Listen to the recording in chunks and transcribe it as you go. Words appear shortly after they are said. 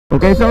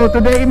Okay, so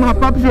today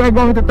mga Paps, we are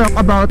going to talk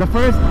about the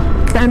first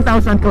 10,000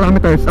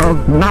 kilometers of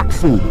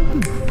Maxi.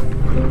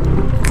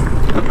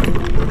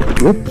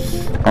 Oops,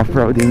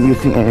 off-roading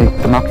using a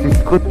Maxi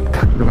scoot.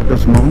 Look at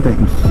those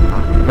mountains,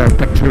 very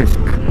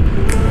picturesque.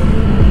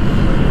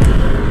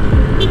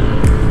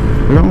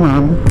 Hello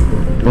ma'am,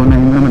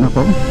 unahin naman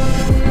ako.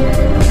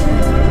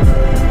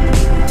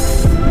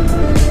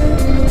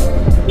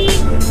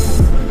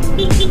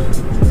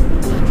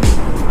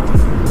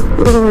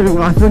 Oh, yung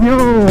aso nyo!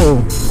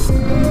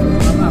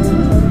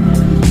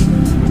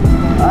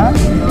 Ha?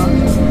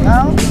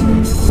 Now?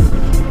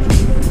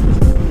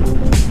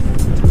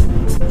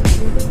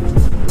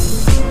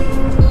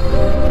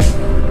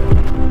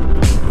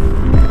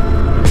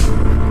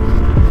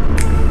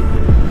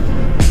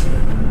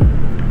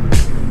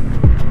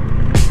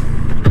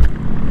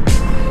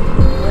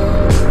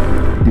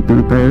 Dito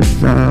na tayo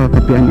sa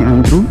kapihan ni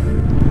Andrew.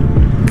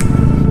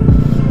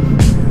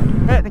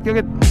 Thank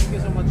you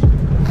so much.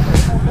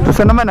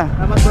 Saan naman ah?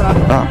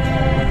 Ah.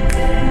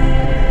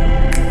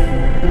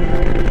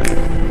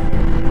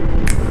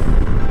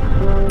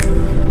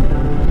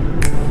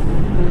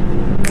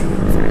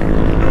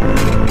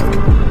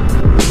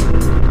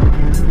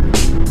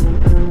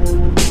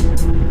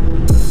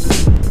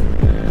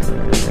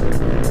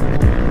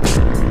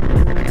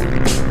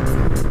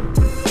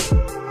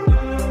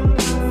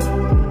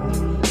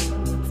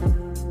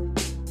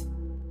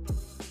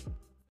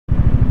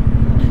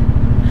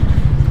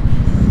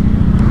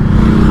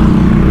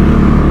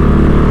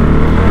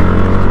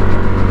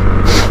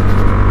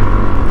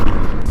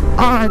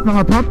 Alright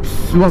mga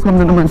Paps, welcome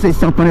na naman sa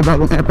isang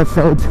panibagong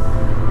episode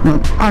ng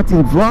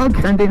ating vlog.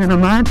 Sunday na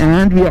naman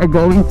and we are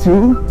going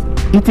to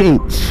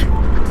ETH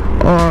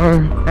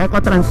or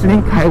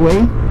Eco-Translink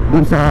Highway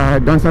dun sa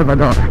Don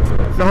Salvador.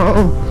 So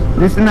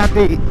this is not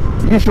the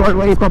usual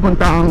way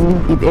papuntang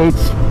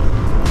ETH.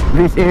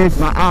 This is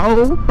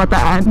Maaw,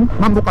 Pataan,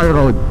 Mambukal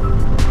Road.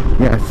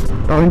 Yes,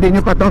 so hindi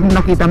nyo pa ito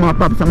nakita mga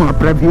Paps sa mga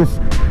previous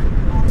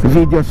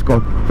videos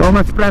ko. So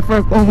mas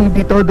prefer kung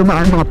dito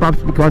dumaan mga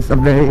Paps because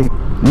of the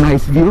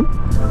nice view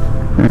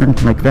and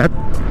like that.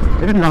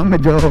 Yun lang,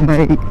 medyo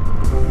may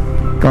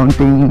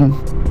counting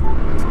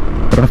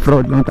rough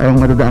road lang tayong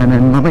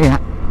madadaanan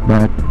mamaya,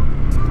 but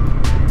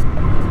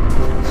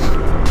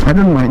I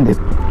don't mind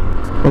it.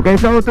 Okay,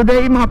 so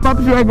today mga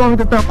Paps, we are going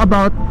to talk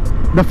about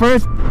the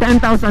first 10,000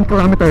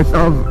 kilometers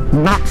of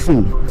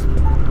Maxi,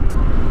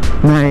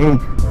 my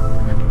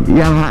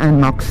Yamaha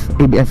Nmax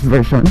ABS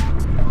version.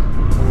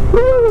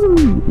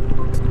 Woo!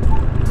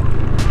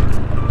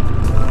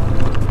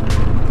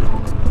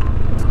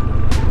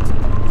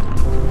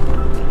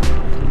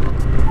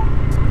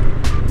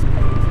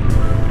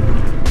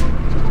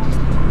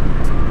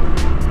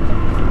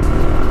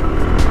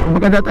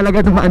 Maganda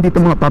talaga dumaan dito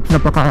mga Paps,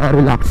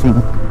 napaka-relaxing.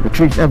 The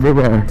trees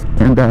everywhere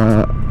and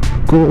the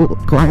cool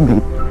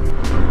climate.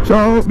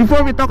 So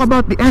before we talk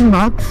about the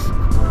Nmax,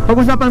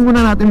 pag-usapan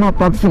muna natin mga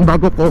Paps yung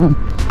bago kong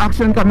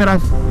action cameras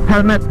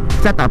helmet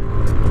setup.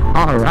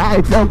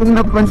 Alright, so kung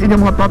napapansin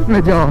yung mga Paps,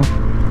 medyo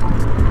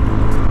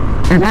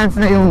enhance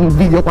na yung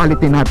video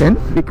quality natin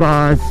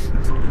because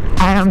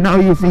I am now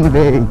using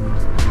the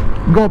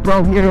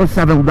GoPro Hero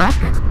 7 Black.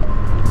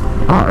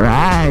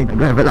 Alright,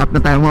 nag-level up na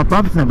tayo mga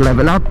Paps,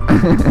 nag-level up.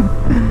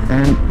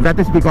 And that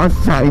is because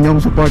sa inyong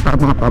support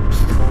mga Paps.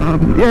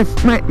 Yes,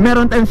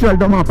 meron tayong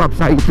sweldo mga Paps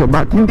sa YouTube,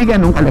 but hindi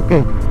ganun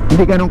kalaki.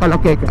 Hindi ganun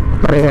kalaki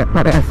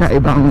pareha sa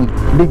ibang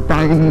big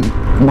time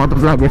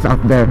motovloggers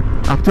out there.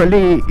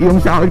 Actually, yung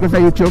sahod ko sa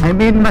YouTube, I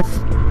mean, mas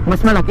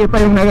malaki pa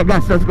yung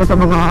nagagastos ko sa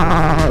mga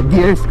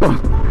gears ko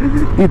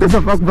dito sa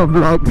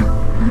pag-vlog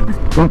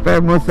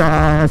compare mo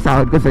sa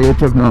sahod ko sa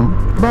YouTube, no?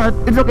 But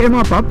it's okay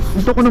mga Paps,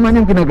 gusto ko naman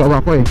yung ginagawa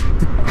ko eh.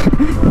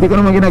 Hindi ko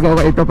naman ginagawa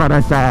ito para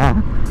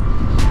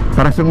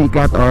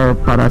sumikat or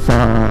para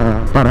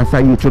sa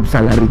YouTube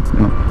salary,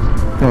 no?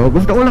 So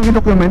gusto ko lang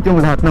i-document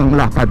yung lahat ng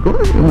lakad ko,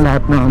 yung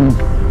lahat ng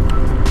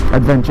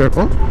adventure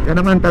ko.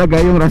 Yan naman talaga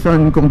yung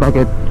rason kung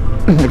bakit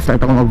nag-start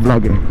ako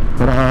mag-vlog eh,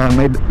 para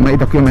may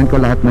document ko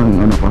lahat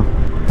ng ano ko,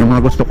 yung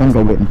mga gusto kong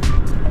gawin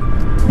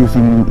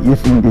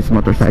using this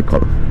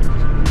motorcycle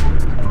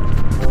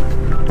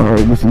or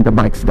using the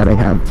bikes that I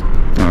have.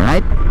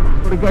 Alright,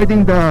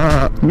 regarding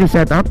the new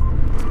setup,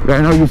 we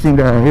are now using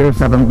the Hero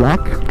 7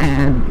 Black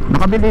and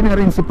nakabili na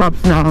rin si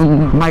Paps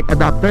ng mic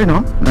adapter,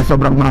 no, na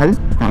sobrang mahal.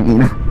 Ang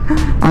ina,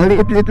 ang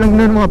liit-liit lang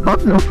nun mga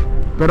Paps, no,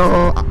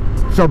 pero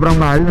sobrang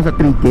mahal, nasa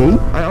 3K.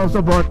 I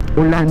also bought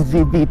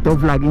Ulanzi Vito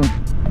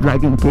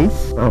vlogging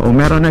case. So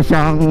meron na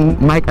siyang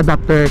mic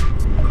adapter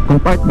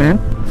compartment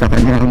sa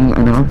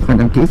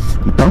kanyang case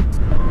ito.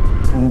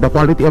 And the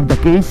quality of the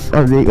case,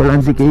 of the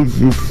Ulanzi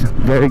case, is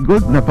very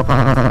good.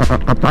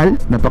 Napaka-kapal,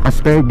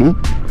 napaka-sturdy.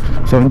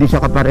 So hindi siya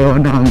kapareho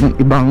ng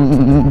ibang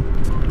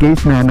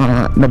case na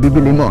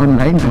nabibili mo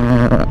online.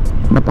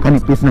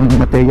 Napakanipis ng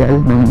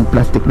material, ng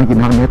plastic na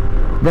ginamit.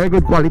 Very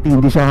good quality,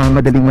 hindi siya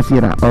madaling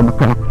masira o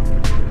makrack.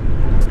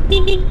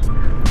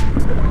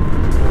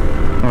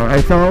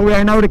 Alright, so we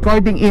are now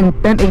recording in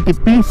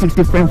 1080p,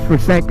 60 frames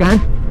per second.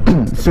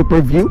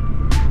 Super view.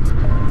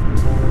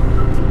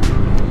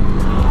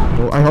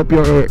 So I hope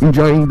you're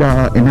enjoying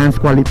the enhanced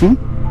quality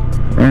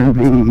and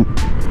the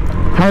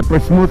hyper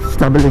smooth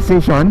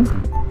stabilization.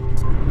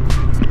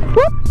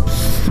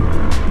 Whoops!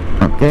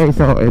 Okay,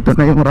 so ito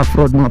na yung rough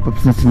road mga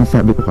paps na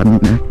sinasabi ko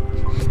kanina.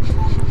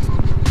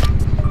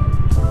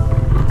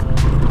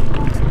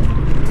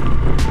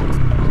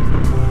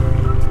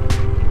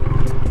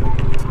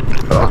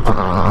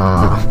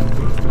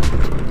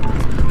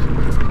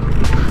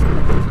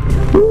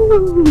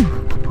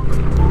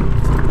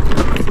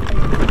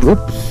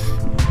 Oops.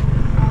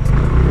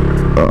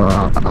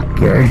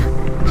 Okay.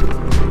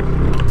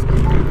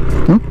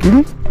 Okay.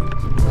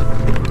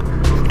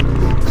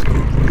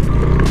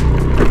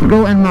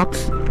 Go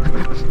Nmax.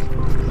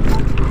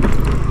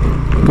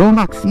 Go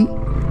Maxi.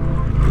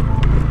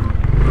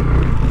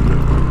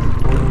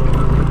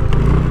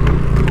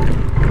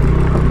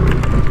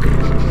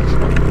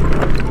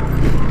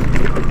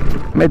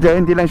 Medyo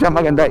hindi lang siya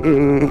maganda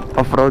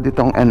i-off-road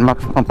itong Nmax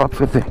ng Paps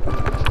kasi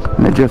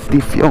medyo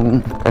stiff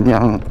yung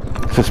kanyang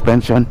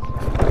suspension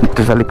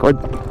dito sa likod.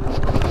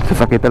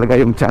 Sasakit talaga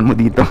yung tiyan mo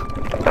dito.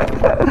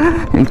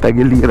 Yung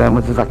tagilira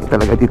mo sasakit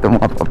talaga dito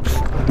mga Paps.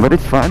 But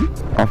it's fun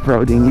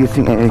off-roading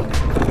using a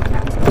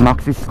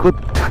maxi scoot.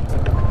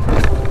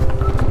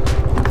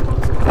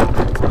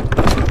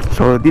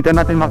 So dito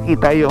natin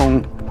makita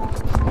yung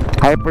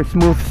hyper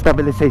smooth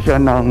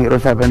stabilization ng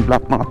Euro 7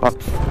 block mga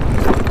Paps.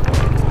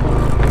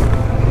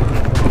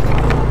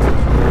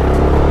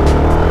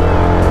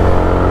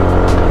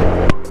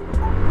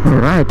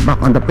 Alright, back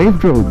on the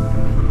paved road.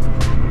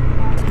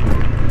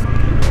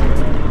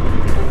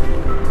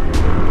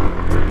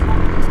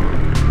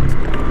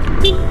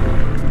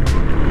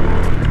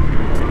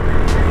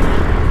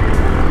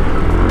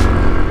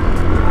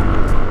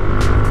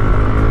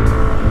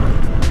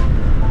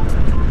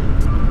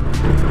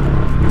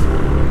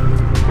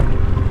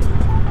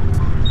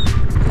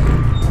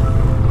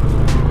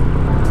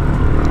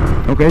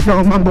 Okay,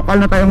 so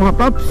mambukal na tayo mga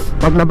Paps.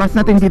 Paglabas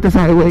natin dito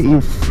sa highway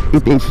is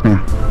 8H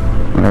na.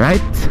 Alright.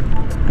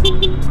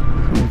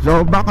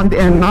 So back on the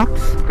Nmax.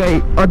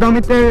 Okay,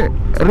 odometer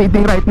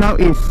reading right now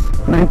is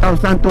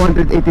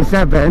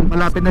 9,287.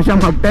 Malapit na siyang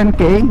mag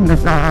 10k.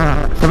 Nasa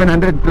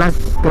 700 plus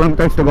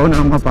kilometers to go na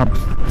mga Paps.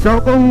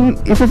 So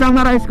kung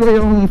isa-summarize ko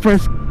yung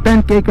first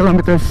 10k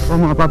kilometers po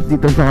mga Paps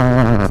dito sa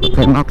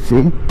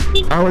Maxi,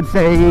 I would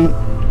say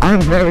I'm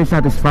very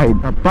satisfied.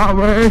 Sa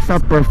power, sa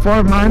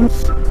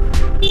performance.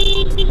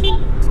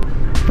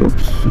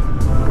 Oops,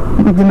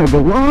 ano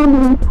ginagawa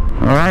mo?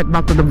 Alright,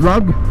 back to the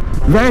vlog.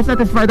 Very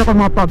satisfied ako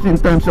mga Paps in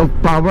terms of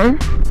power,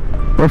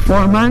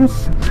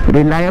 performance,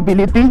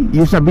 reliability,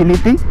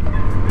 usability,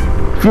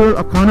 fuel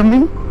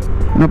economy.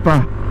 Ano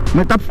pa?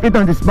 My top speed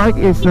on this bike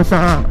is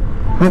nasa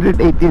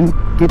 118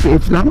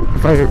 kph lang,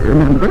 if I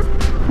remember.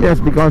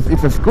 Yes, because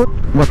it's a scoot.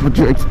 What would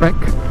you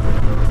expect?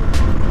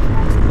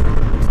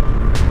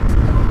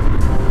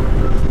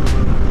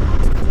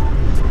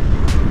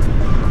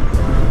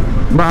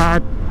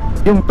 But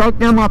yung torque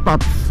niya mga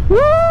Paps,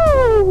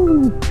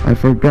 woo! I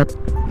forgot,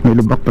 may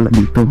lubak pala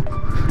dito.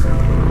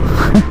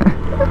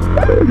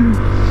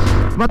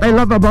 What I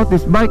love about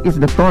this bike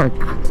is the torque.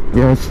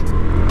 Yes.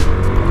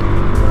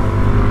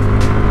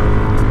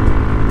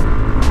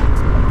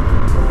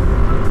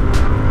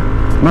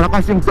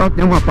 Malakas yung torque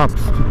niya mga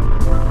Paps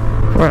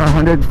for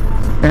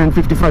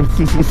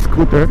 155cc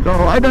scooter. So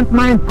I don't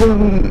mind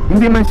kung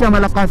hindi man siya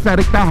malakas sa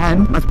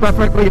rektahan. Mas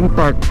prefer ko yung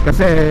torque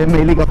kasi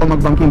mahilig ako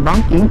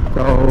mag-banking.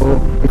 So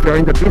if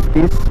you're in the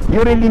 50s,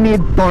 you really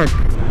need torque.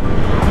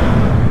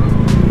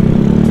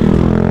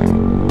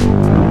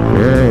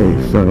 Okay,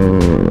 so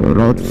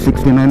Route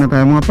 69 na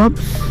tayo mga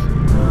Paps.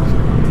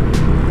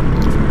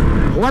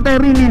 What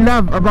I really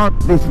love about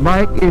this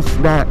bike is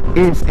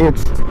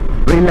its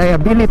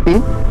reliability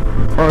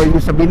or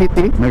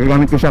usability.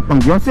 Nagagamit ko siya pang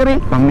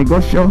grocery, pang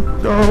negosyo.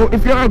 So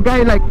if you're a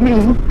guy like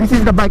me, this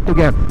is the bike to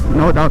get,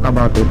 no doubt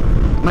about it.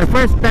 My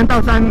first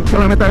 10,000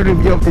 kilometer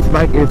review of this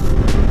bike is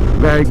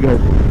very good.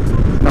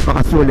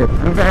 Napakasulit.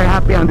 I'm very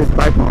happy on this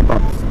bike mga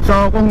Paps.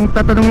 So kung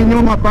tatanungin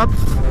nyo mga Paps,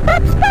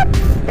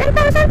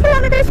 10,000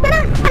 kilometers ka na,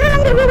 ano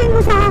lang reviewin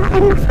mo sa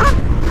Nmax ko?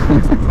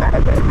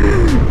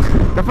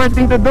 The first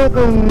thing to do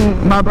kung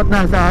mabot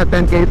na sa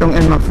 10k itong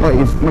Nmax ko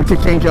is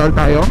mag-change oil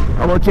tayo.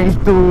 I will change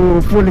to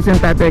fully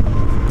synthetic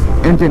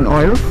engine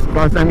oils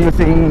because I'm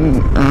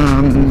using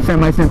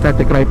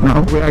semi-synthetic right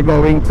now. We are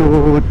going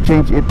to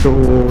change it to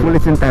fully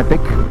synthetic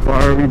for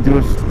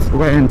reduced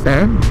wear and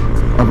tear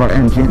of our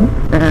engine.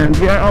 And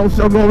we are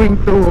also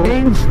going to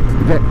change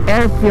the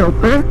air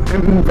filter.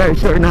 I'm very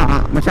sure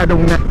na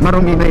masyadong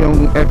marumi na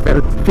yung air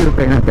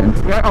filter natin.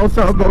 We are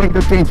also going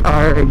to change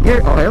our gear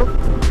oil.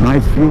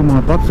 Nice view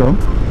mga Paps, oh.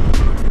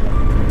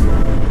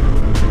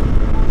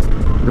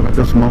 Look at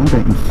those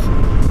mountains.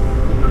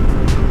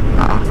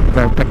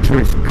 Very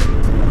picturesque.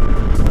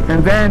 And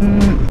then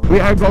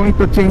we are going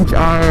to change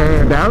our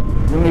belt.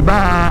 Yung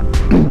iba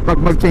pag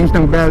mag-change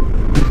ng belt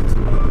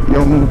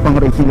yung pang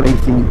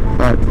racing,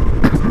 but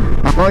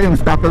ako yung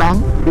stock lang.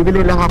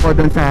 Bibili lang ako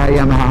doon sa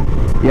Yamaha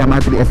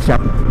 3S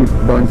shop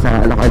doon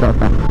sa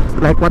Locailota.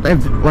 Like what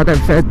I've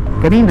said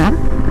kanina,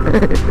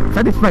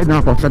 Satisfied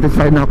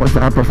na ako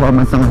sa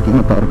performance ng aking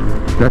motor.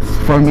 That's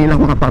for me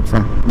lang mga paps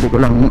ha, hindi ko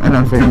lang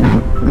alam sa inyo.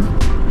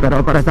 Pero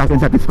para sa akin,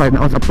 satisfied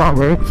na ako sa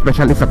power,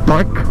 especially sa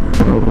torque.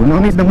 So no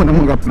need na muna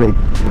mag-upgrade.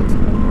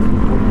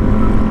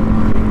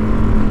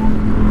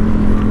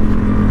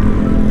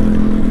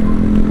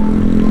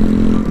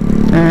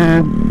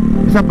 And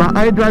isa pa,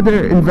 I'd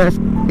rather invest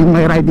in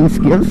my riding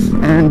skills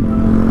and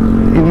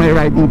in my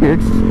riding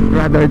gears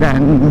rather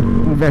than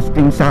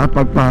investing sa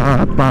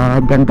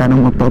pagpaganda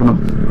ng motor, no?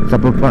 Sa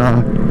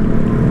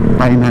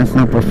pagpa-finance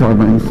ng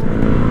performance.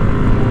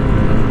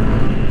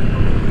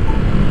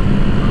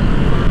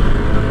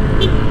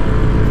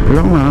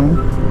 Hello ma'am,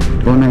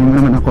 tunayin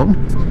naman ako.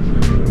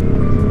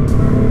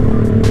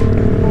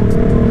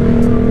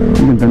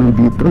 Ang ganda ng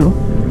dito, no?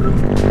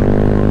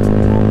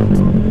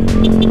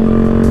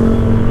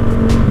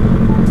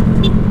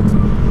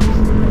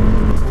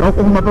 So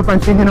kung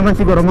mapapansin nyo naman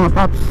siguro mga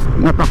paps,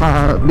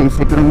 napaka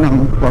basic lang ng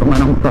forma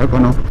ng motor ko,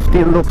 no?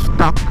 Still looks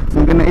stock.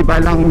 Yung ginaiba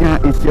lang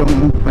niya is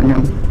yung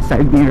kanyang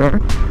side mirror.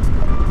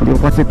 Hindi ko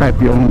kasi type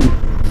yung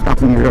stock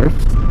mirrors.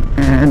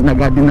 And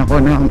nag-add din ako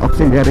ng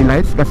auxiliary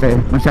lights kasi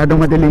masyadong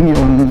madilim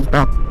yung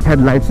stock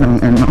headlights ng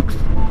Nmax.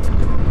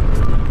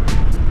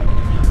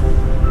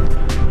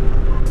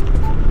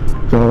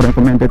 So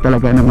recommended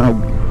talaga na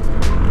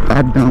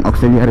mag-add ng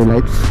auxiliary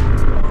lights.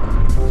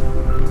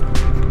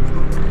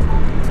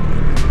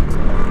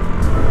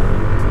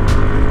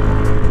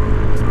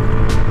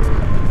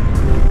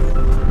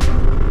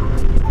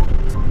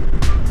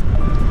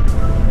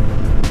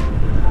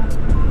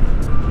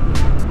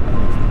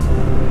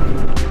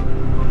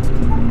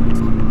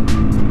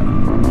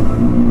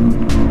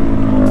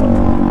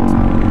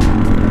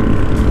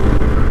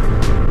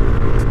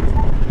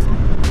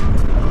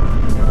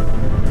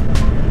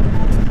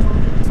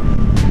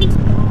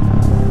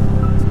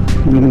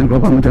 Yung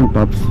nagawa mo dyan,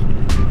 Paps.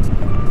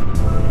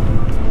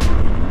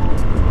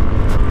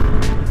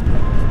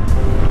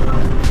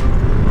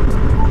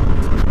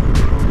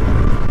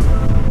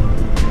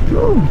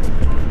 Yo!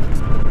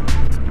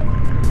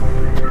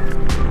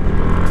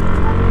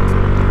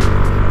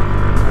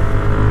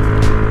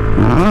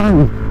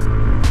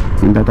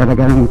 Ganda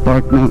talaga ng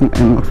torque ng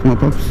Nmax mo,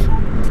 Paps.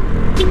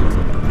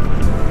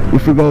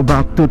 If you go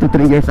back 2 to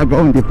 3 years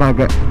ago, hindi pa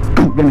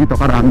ganito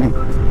karami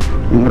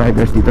yung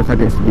riders dito sa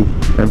DSB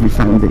every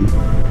Sunday.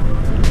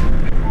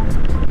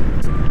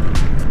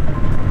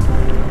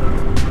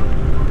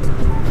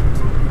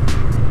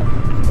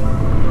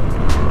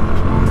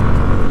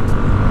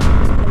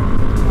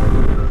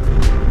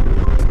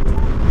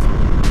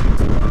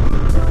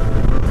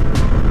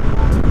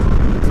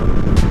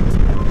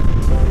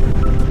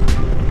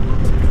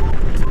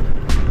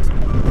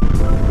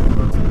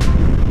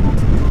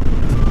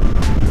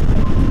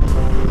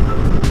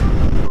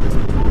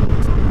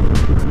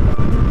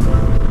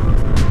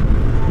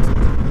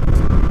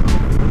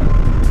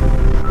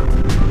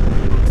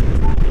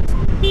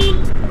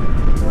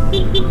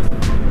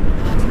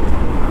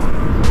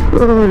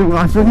 Oh, yung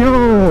aso nyo!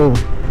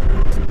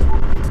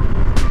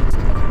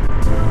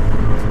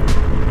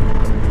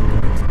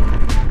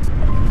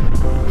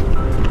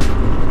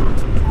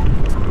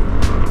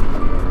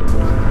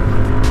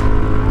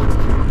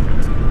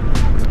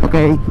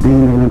 Okay,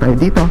 din lang tayo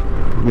dito.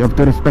 You have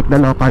to respect the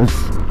locals.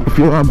 If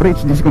you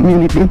breach this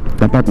community,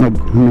 dapat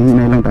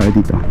maghihinay lang tayo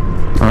dito.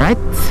 Alright?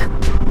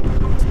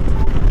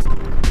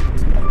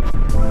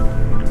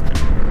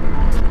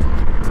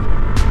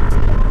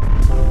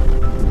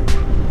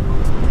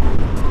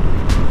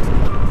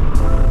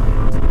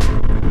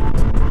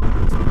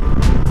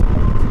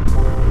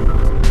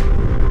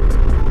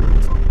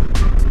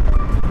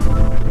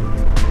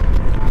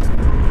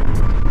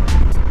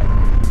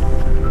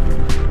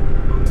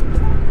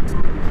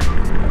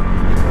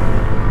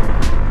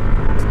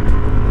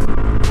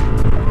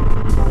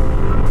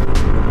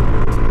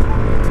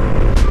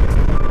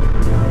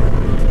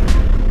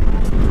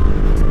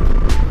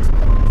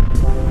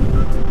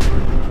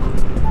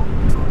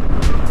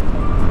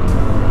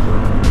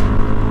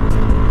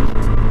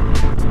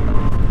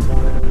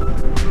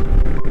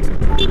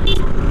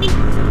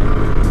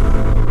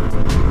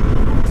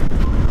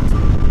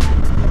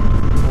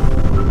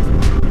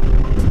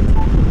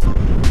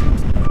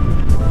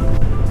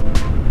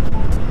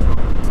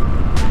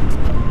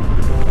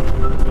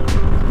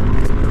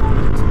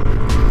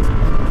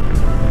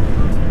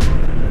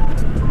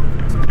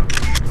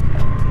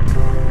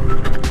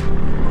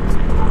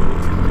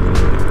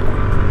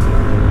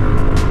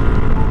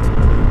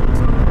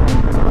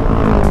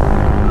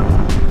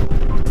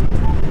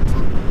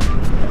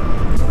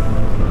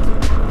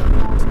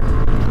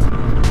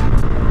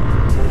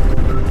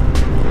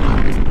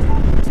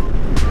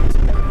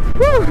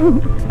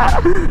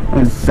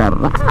 Ang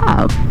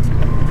sarap.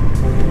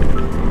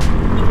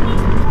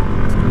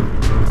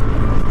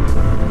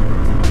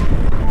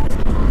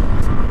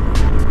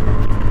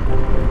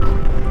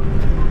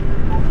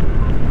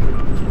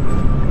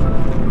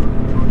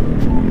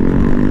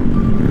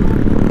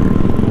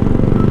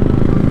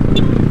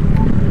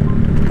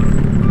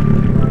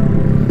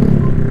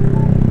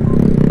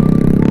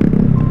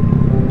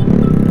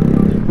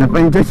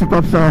 nagpa-enjoy si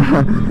Paps sa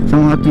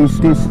mga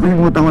twisties.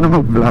 Nalimutan ko na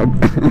mag-vlog.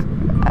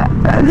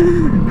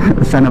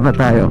 Sana ba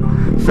tayo?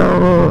 So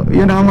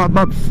yun na mga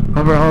Paps,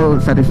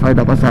 overall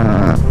satisfied ako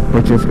sa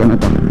purchase ko na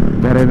to.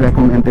 Very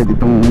recommended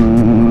itong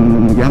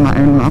Yamaha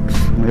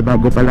Nmax. May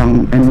bago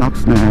palang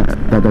Nmax na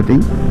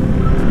dadating.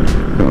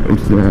 So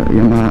it's the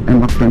Yamaha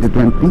Nmax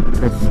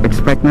 2020. Let's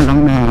expect na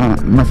lang na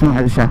mas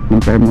mahal siya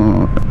compare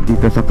mo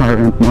dito sa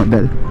current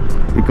model,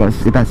 because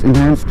it has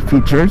enhanced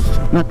features.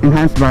 Not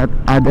enhanced but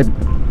added.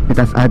 It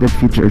has added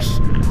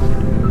features.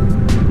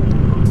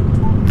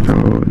 So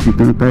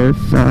dito na tayo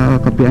sa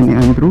kapihan ni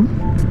Andrew.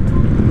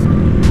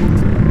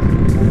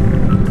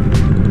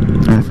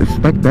 As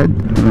expected,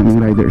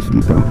 maraming riders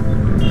dito.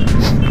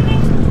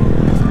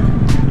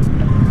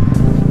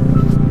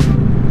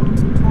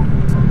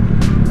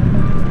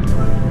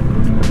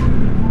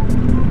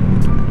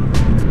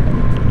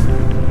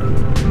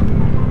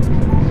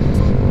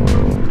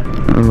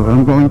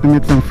 I'm going to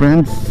meet some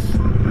friends.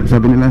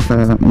 Sabi nila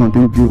sa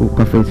Mountain View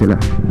Cafe sila.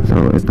 So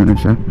ito na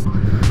siya,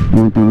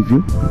 Mountain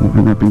View.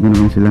 Hanapin ko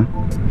naman sila.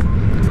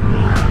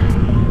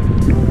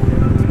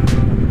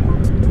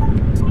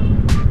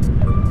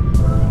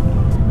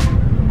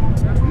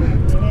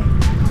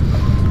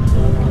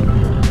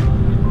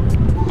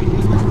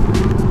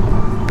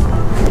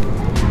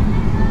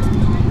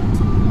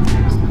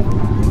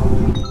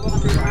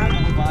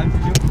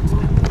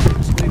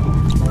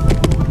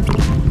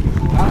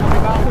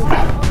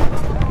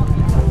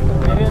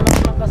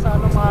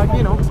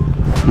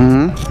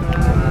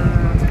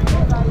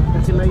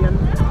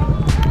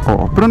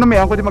 Oo, pero nami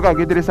ako di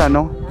magagi diri sa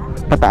ano,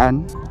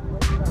 Pataan.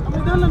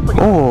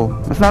 Oo,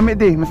 mas nami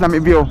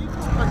view.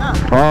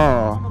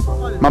 Oo,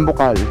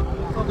 Mambukal.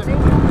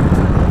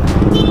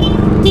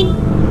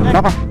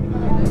 Naka.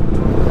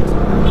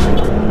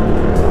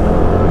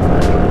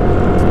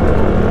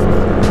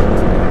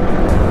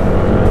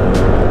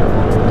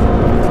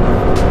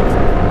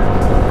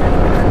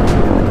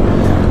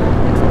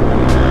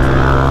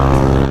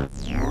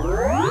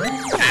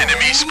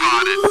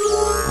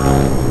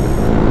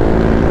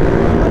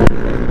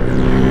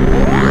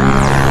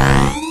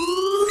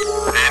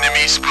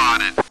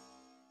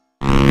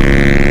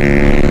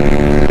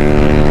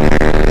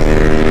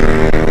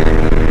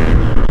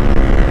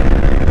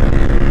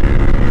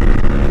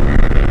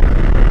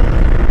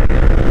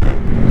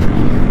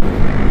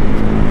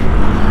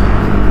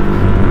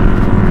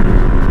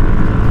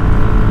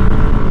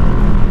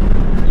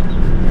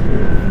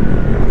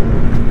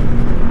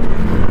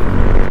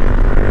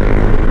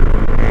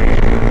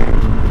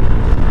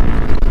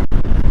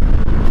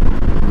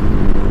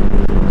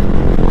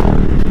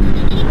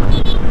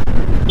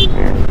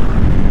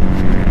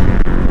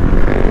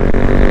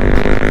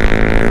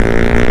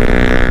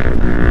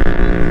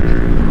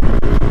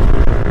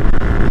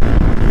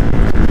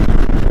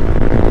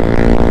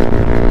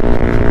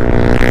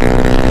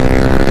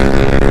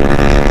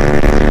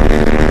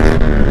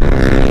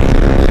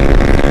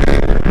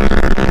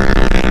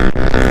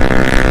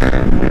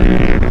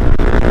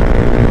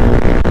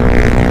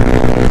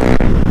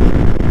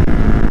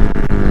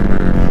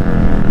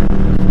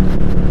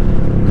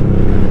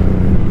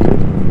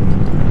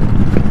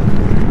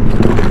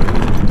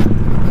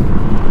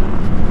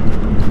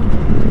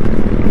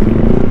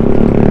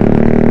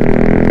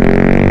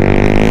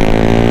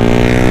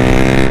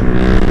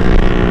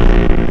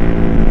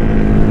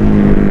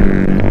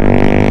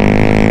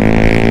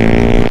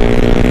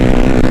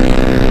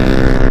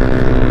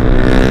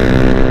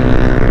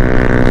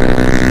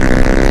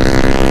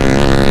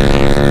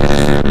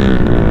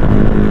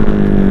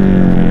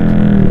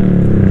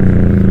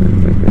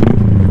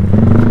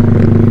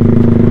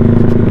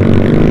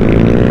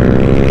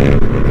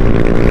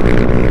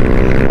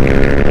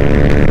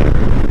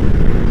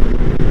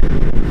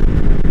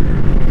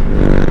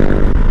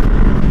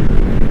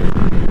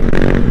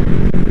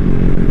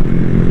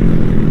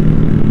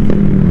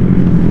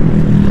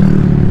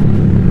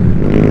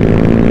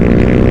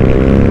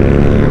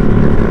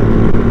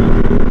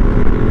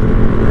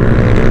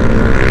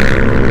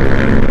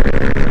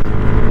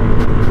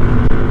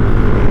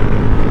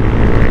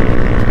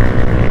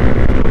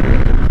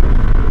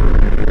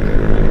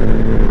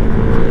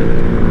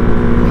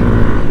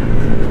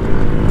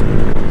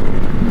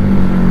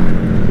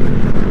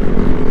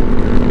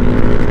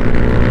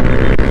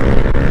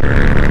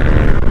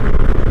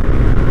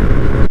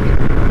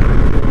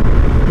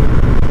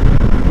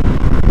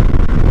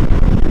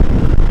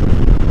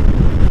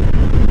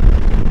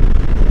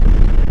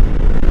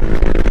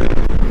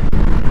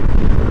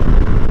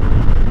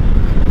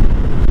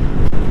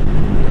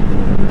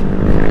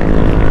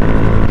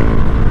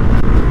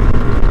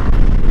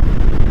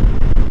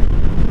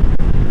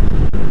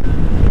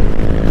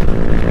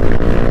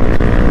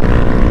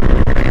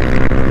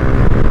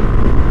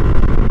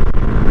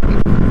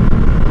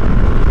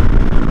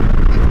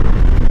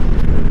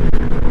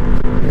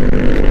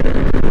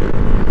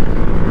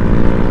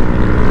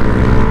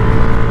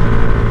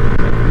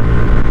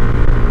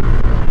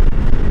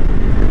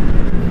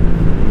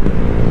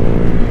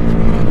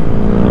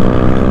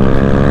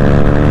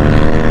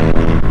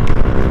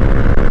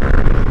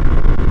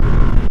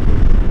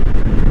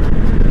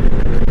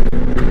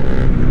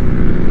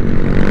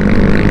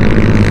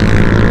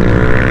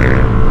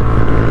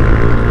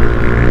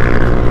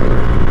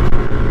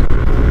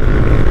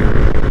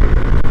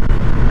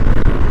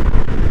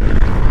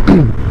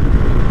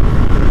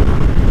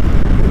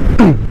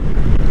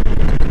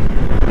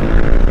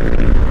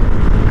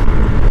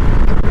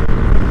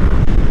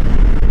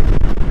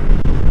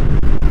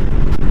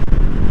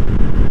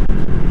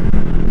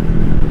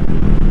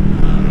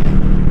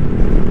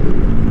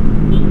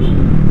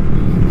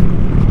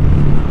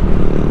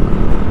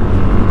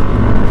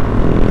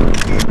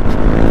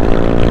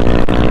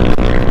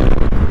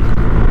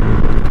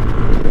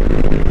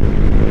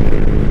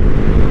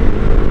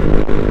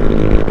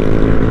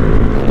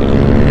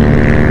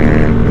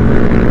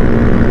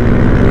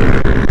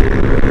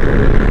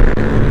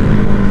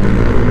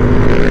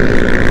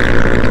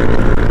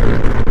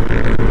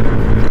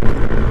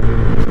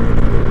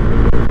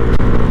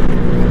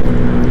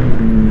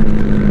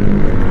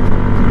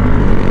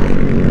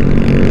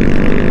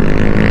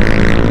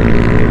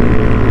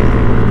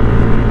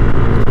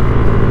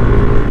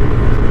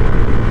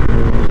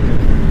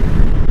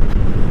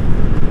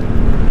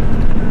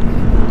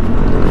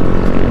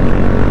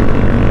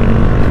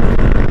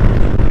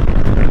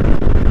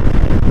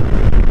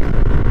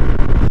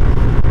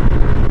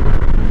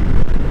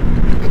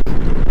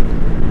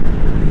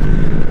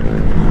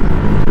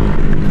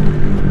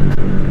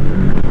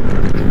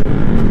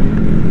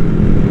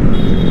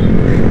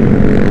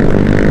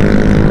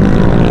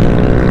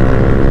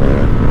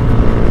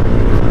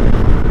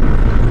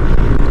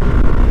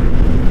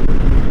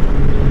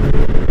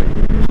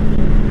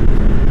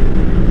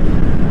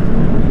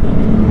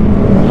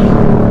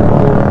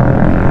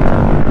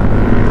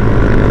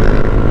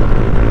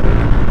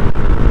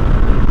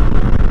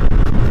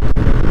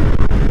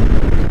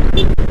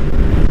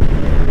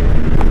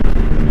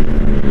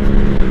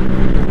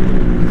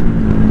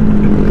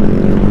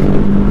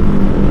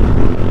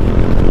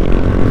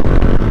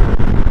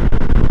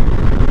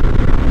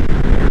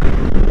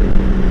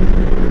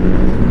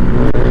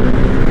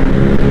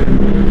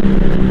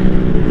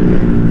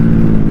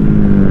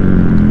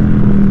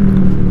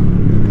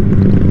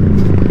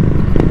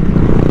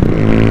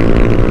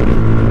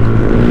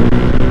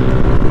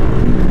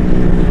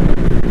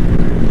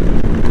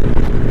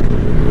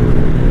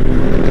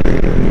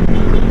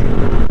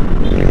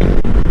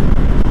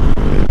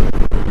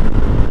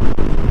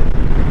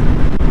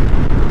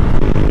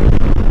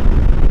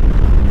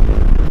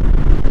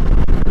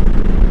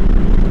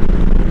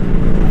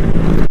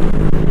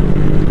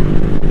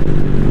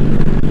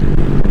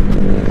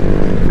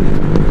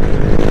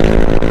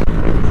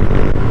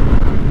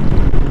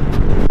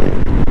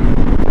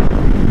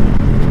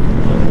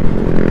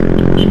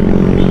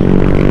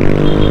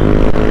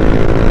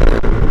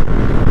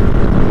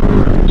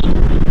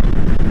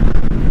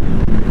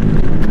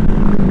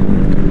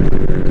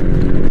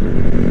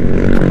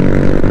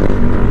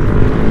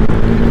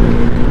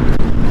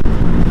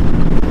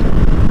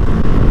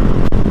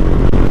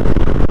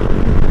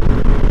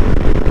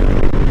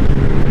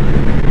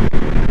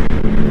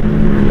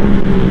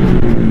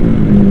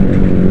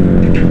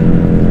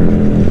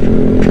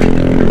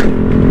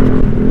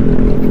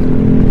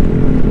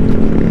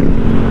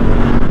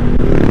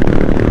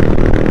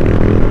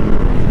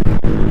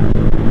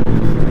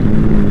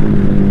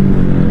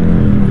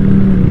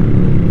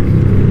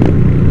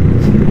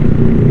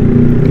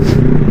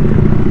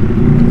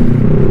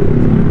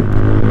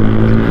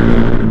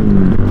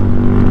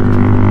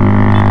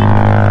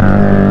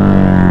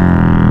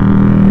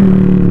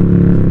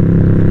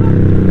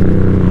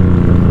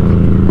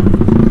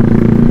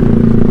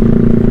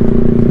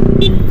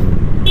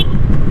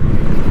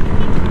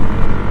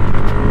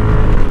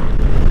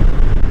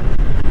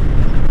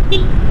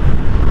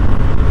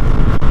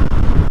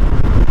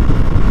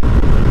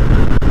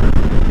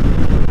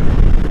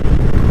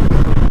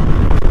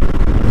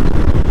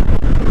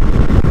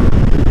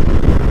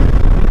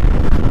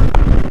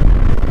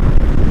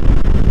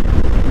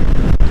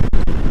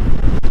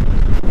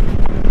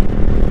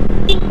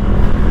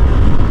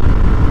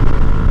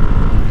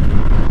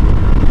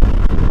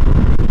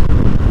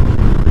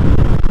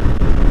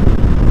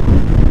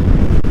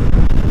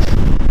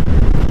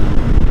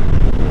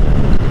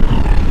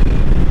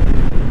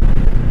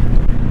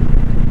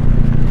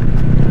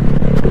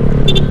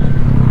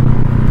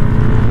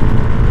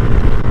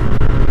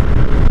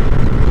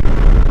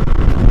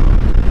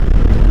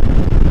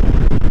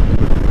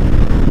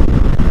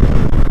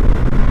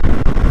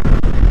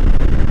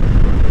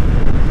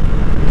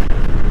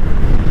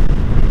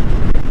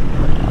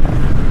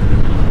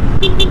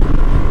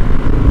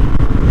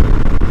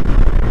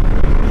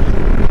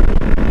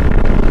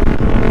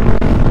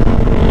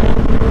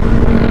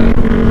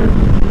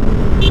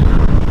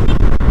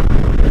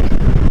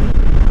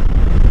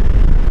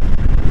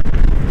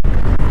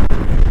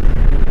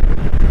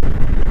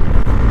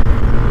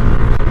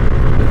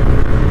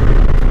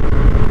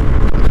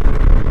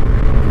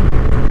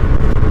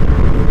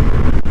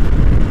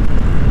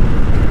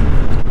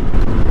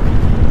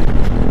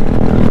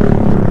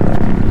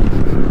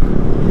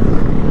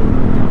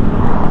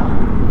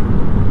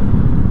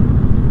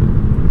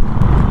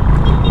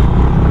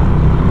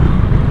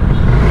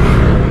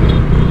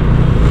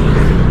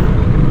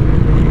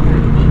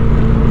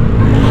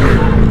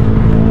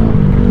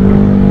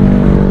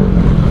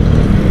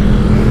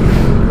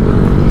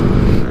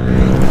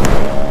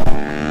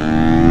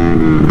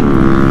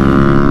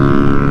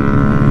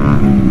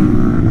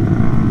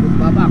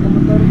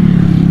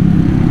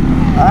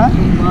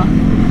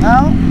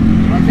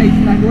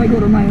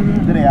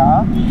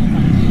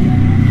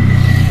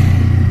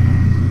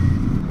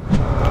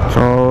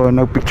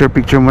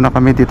 nagpicture-picture muna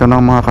kami dito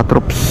ng mga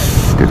katroops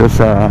dito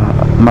sa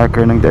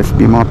marker ng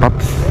DSB mga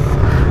paps,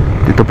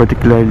 dito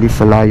particularly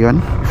sa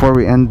Lion. Before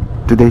we end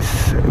today's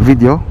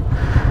video,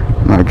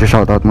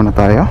 mag-shoutout muna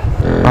tayo.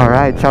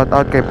 Alright,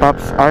 shoutout kay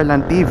Paps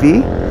Arlan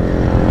TV,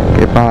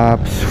 kay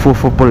Paps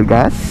Fufu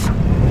Pulgas,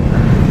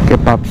 kay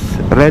Paps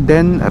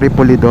Reden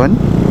Ripolidon,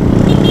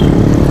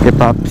 kay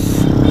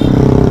Paps,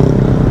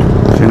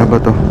 sino ba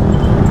to?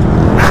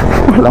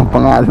 Walang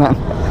pangalan.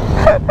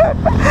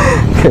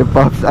 Kay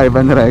Paps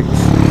Ivan Rex,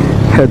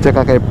 at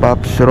saka kay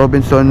Paps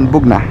Robinson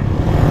Bugna.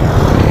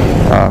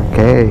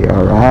 Okay,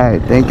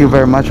 alright. Thank you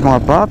very much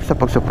mga Paps sa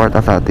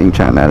pagsuporta sa ating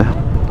channel.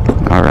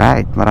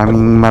 Alright,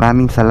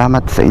 maraming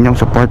salamat sa inyong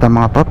suporta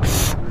mga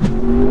Paps.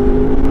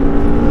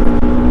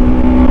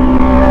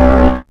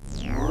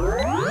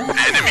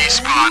 Enemy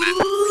spotted.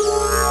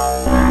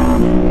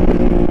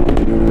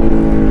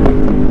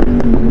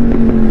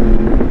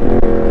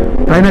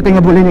 Try natin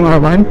ngabulin yung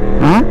R1.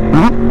 Ha?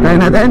 Try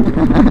natin.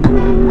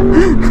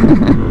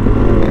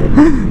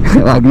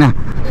 Wag na.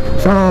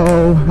 So,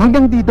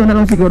 hanggang dito na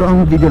lang siguro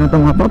ang video na ito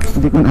mga Paps.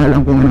 Hindi ko na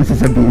alam kung anong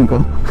sasabihin ko.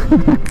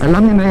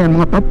 Alam niyo na yan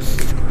mga Paps.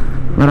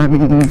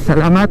 Maraming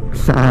salamat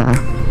sa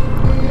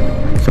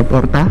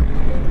suporta,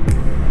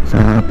 sa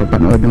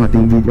pagpanood ng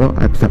ating video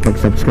at sa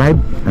pag-subscribe.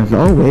 As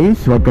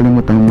always, huwag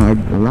kalimutang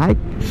mag-like,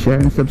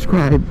 share, and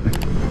subscribe.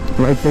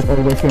 Ride safe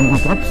always kayo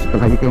mga Paps.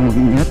 Palagi kayong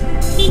mag-ingat.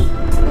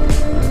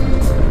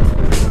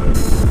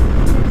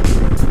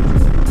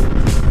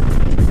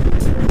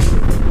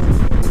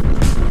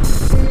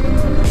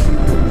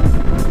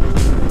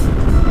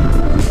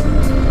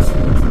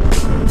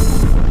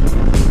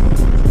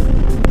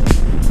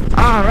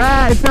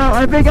 Alright, so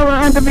I think I will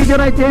end the video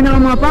right here na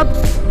mga Paps.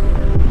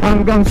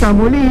 Hanggang sa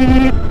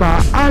muli,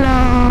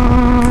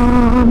 paalam!